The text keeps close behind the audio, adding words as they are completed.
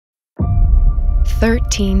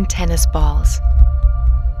13 tennis balls,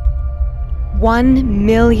 1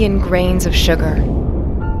 million grains of sugar,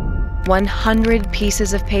 100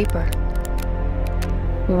 pieces of paper.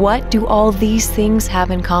 What do all these things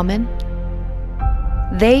have in common?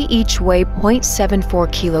 They each weigh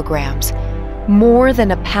 0.74 kilograms, more than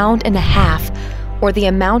 1.5 pounds, or the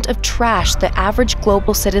amount of trash the average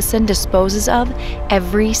global citizen disposes of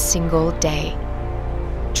every single day.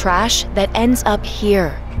 Trash that ends up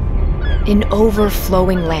here, in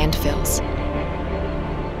overflowing landfills,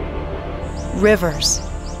 rivers,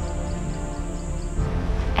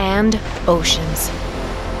 and oceans.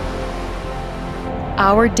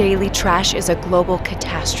 Our daily trash is a global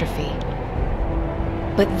catastrophe.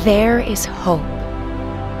 But there is hope.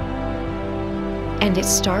 And it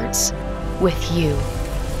starts with you.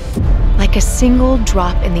 Like a single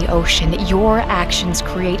drop in the ocean, your actions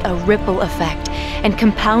create a ripple effect, and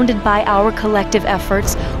compounded by our collective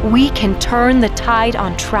efforts, we can turn the tide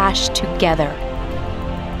on trash together.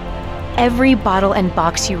 Every bottle and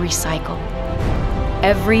box you recycle,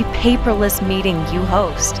 every paperless meeting you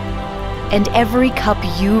host, and every cup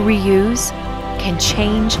you reuse can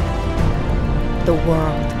change the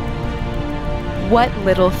world. What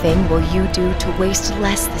little thing will you do to waste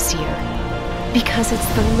less this year? Because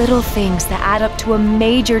it's the little things that add up to a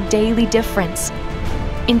major daily difference.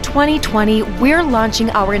 In 2020, we're launching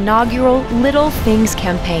our inaugural Little Things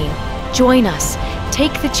campaign. Join us.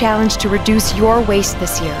 Take the challenge to reduce your waste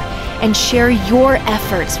this year and share your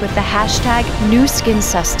efforts with the hashtag nuskin.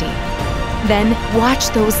 Then watch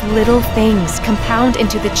those little things compound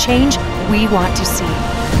into the change we want to see.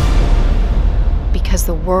 Because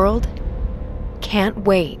the world can't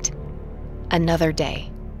wait another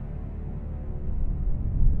day.